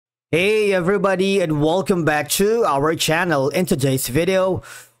Hey everybody, and welcome back to our channel. In today's video,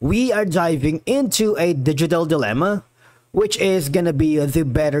 we are diving into a digital dilemma, which is gonna be the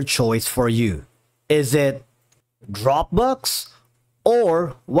better choice for you. Is it Dropbox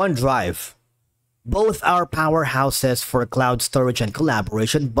or OneDrive? Both are powerhouses for cloud storage and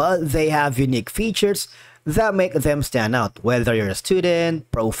collaboration, but they have unique features that make them stand out. Whether you're a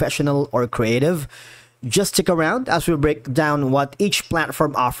student, professional, or creative, just stick around as we break down what each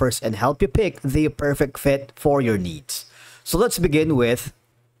platform offers and help you pick the perfect fit for your needs. So let's begin with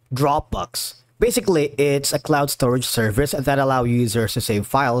Dropbox. Basically, it's a cloud storage service that allows users to save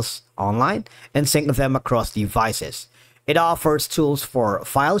files online and sync them across devices. It offers tools for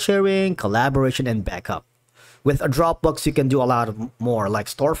file sharing, collaboration, and backup. With a Dropbox, you can do a lot more, like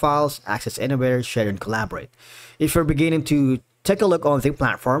store files, access anywhere, share, and collaborate. If you're beginning to take a look on the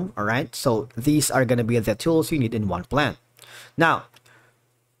platform, all right, so these are going to be the tools you need in one plan. Now,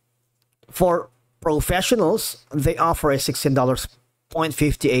 for professionals, they offer a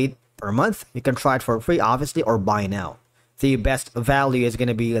 $16.58 per month. You can try it for free, obviously, or buy now. The best value is going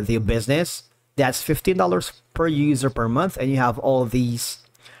to be the business. That's $15 per user per month, and you have all these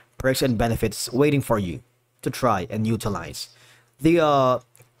perks and benefits waiting for you to try and utilize. The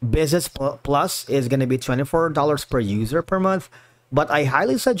Business Plus is going to be $24 per user per month, but I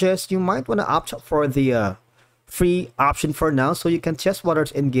highly suggest you might want to opt for the free option for now, so you can test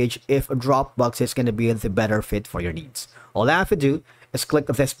waters and gauge if Dropbox is going to be the better fit for your needs. All I have to do is click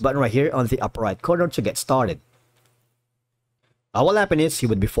this button right here on the upper right corner to get started. What will happen is you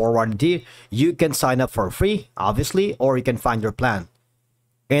would be forwarded here. You can sign up for free, obviously, or you can find your plan.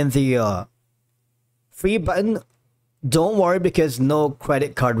 In the free button, don't worry because no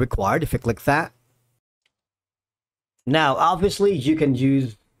credit card required if you click that. Now, obviously, you can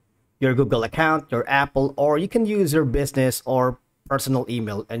use your Google account, your Apple, or you can use your business or personal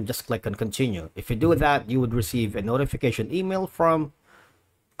email and just click on continue. If you do that, you would receive a notification email from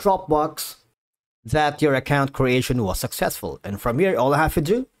Dropbox that your account creation was successful. And from here, all I have to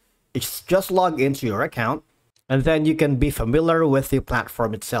do is just log into your account, and then you can be familiar with the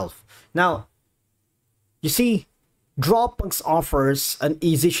platform itself. Now, you see, Dropbox offers an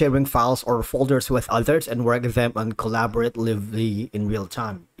easy sharing files or folders with others and work them on collaboratively in real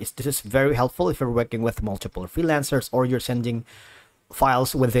time. This is very helpful if you're working with multiple freelancers or you're sending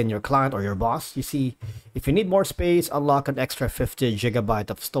files within your client or your boss. You see, if you need more space, unlock an extra 50 gigabyte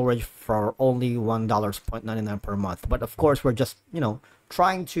of storage for only $1.99 per month. But of course, we're just,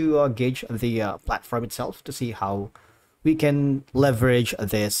 trying to gauge the platform itself to see how we can leverage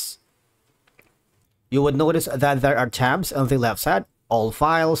this. You would notice that there are tabs on the left side: all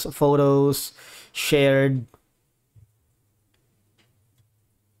files, photos, shared,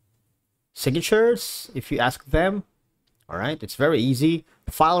 signatures, if you ask them. All right, it's very easy.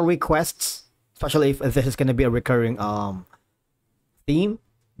 File requests, especially if this is going to be a recurring theme,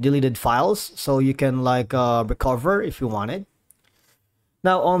 deleted files, so you can recover if you wanted.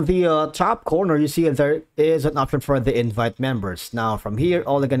 Now, on the top corner, you see there is an option for the invite members. Now, from here,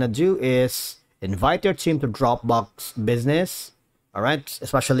 all you're going to do is invite your team to Dropbox Business, all right?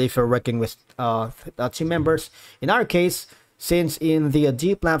 Especially if you're working with team members. In our case, since in the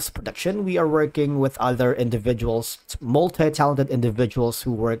Deep Labs production, we are working with other individuals, multi-talented individuals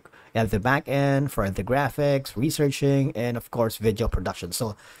who work at the back end for the graphics, researching, and of course, video production.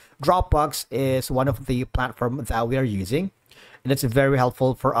 So Dropbox is one of the platforms that we are using. And it's very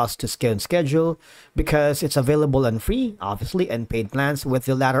helpful for us to schedule because it's available on free, obviously, and paid plans, with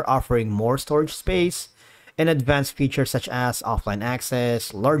the latter offering more storage space and advanced features such as offline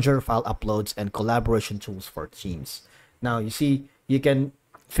access, larger file uploads, and collaboration tools for teams. Now, you see, you can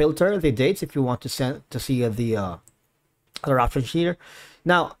filter the dates if you want to see the other options here.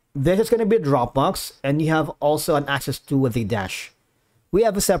 Now, this is going to be Dropbox, and you have also an access to the dash. We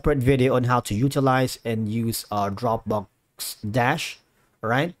have a separate video on how to utilize and use Dropbox dash,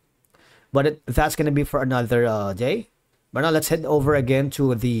 right? But that's going to be for another day. But now let's head over again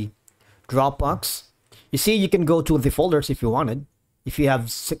to the Dropbox. You see, you can go to the folders if you wanted. If you have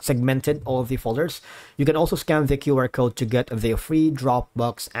segmented all of the folders, you can also scan the QR code to get the free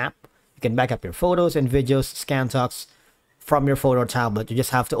Dropbox app. You can back up your photos and videos, scan docs from your photo tablet. You just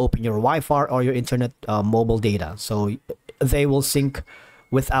have to open your Wi-Fi or your internet mobile data, so they will sync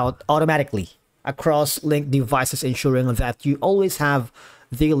automatically across linked devices, ensuring that you always have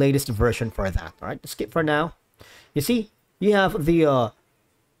the latest version for that. All right, skip for now. You see, you have the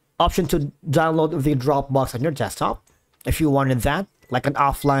option to download the Dropbox on your desktop if you wanted that, like an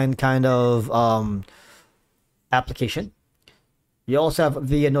offline kind of application. You also have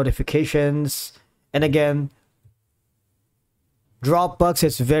the notifications, and again, Dropbox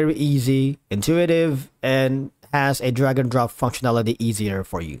is very easy, intuitive, and has a drag and drop functionality easier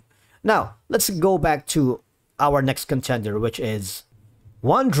for you. Now, let's go back to our next contender, which is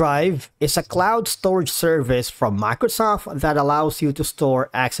OneDrive is a cloud storage service from Microsoft that allows you to store,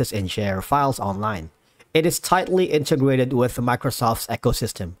 access, and share files online. It is tightly integrated with Microsoft's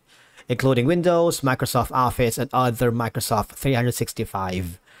ecosystem, including Windows, Microsoft Office, and other Microsoft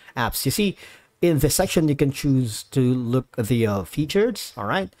 365 apps. You see, in this section, you can choose to look at the features, all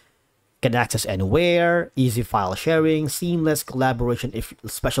right? Can access anywhere, easy file sharing, seamless collaboration,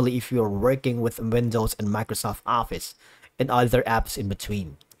 especially if you're working with Windows and Microsoft Office and other apps in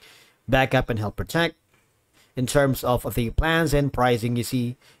between. Backup and help protect. In terms of the plans and pricing, you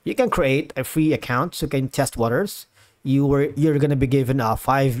see, you can create a free account so you can test waters. You're gonna be given a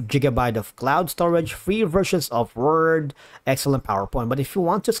 5 GB of cloud storage, free versions of Word, Excel, and PowerPoint. But if you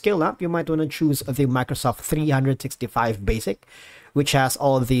want to scale up, you might want to choose the Microsoft 365 Basic, which has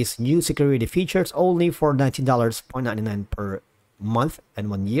all of these new security features only for $19.99 per month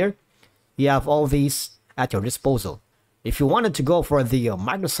and 1 year. You have all these at your disposal. If you wanted to go for the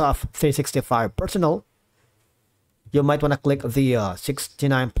Microsoft 365 Personal, you might want to click the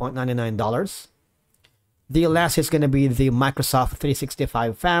 $69.99. The last is going to be the Microsoft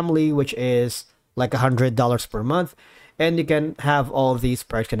 365 Family, which is like $100 per month. And you can have all these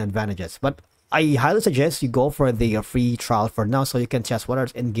perks and advantages. But I highly suggest you go for the free trial for now so you can test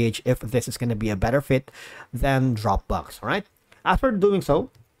waters and gauge if this is going to be a better fit than Dropbox, all right? After doing so,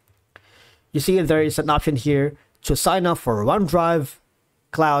 you see there is an option here to sign up for OneDrive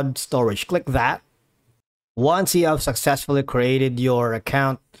cloud storage. Click that. Once you have successfully created your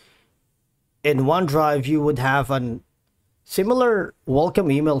account in OneDrive, you would have a similar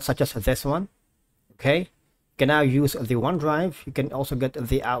welcome email such as this one. Okay, you can now use the OneDrive. You can also get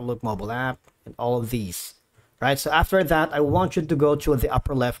the Outlook mobile app and all of these. Right, so after that, I want you to go to the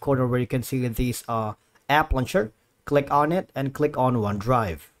upper left corner where you can see these app launcher. Click on it and click on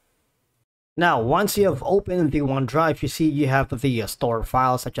OneDrive. Now, once you have opened the OneDrive, you see you have the store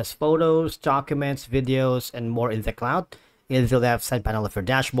files such as photos, documents, videos, and more in the cloud. In the left side panel of your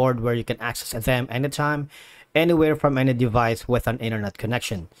dashboard, where you can access them anytime, anywhere from any device with an internet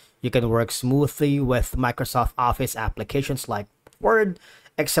connection. You can work smoothly with Microsoft Office applications like Word,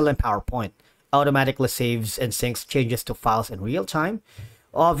 Excel, and PowerPoint. Automatically saves and syncs changes to files in real time.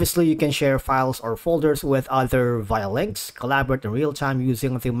 Obviously, you can share files or folders with other via links, collaborate in real time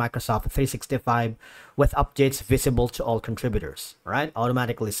using the Microsoft 365 with updates visible to all contributors, right?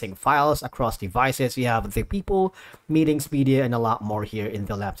 Automatically sync files across devices. You have the people, meetings, media, and a lot more here in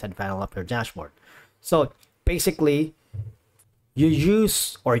the left side panel of your dashboard. So basically, you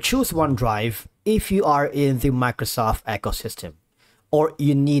use or choose OneDrive if you are in the Microsoft ecosystem, or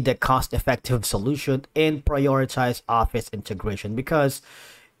you need a cost-effective solution and prioritize Office integration because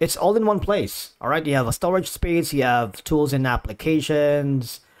it's all in one place. All right, you have a storage space, you have tools and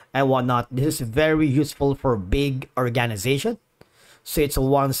applications and whatnot. This is very useful for big organization. So it's a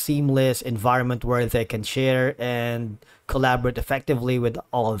one seamless environment where they can share and collaborate effectively with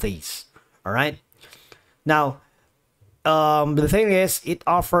all of these. All right. Now, the thing is, it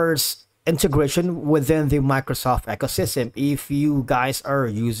offers integration within the Microsoft ecosystem. If you guys are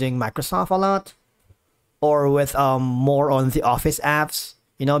using Microsoft a lot, or with more on the Office apps,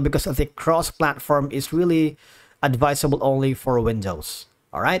 you know, because of the cross-platform is really advisable only for Windows.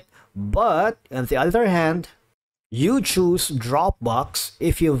 All right, but on the other hand, you choose Dropbox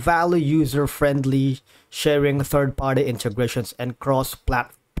if you value user-friendly sharing, third-party integrations, and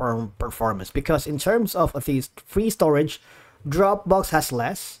cross-platform performance. Because in terms of these free storage, Dropbox has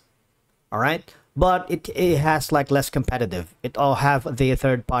less. All right, but it has like less competitive. It all have the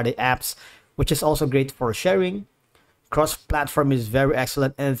third-party apps, which is also great for sharing. Cross-platform is very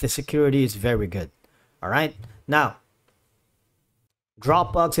excellent, and the security is very good. All right, now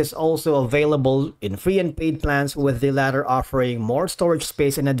Dropbox is also available in free and paid plans, with the latter offering more storage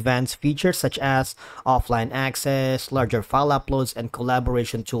space and advanced features such as offline access, larger file uploads, and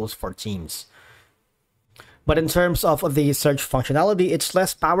collaboration tools for teams. But in terms of the search functionality, it's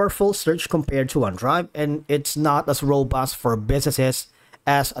less powerful search compared to OneDrive, and it's not as robust for businesses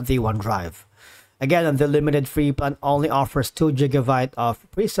as the OneDrive. Again, the limited free plan only offers 2 GB of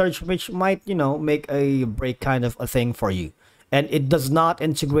pre-search, which might, you know, make a break kind of a thing for you. And it does not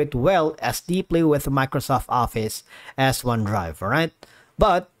integrate well as deeply with Microsoft Office as OneDrive, all right?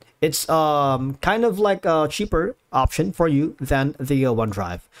 But it's kind of like a cheaper option for you than the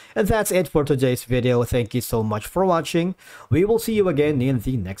OneDrive. And that's it for today's video. Thank you so much for watching. We will see you again in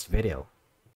the next video.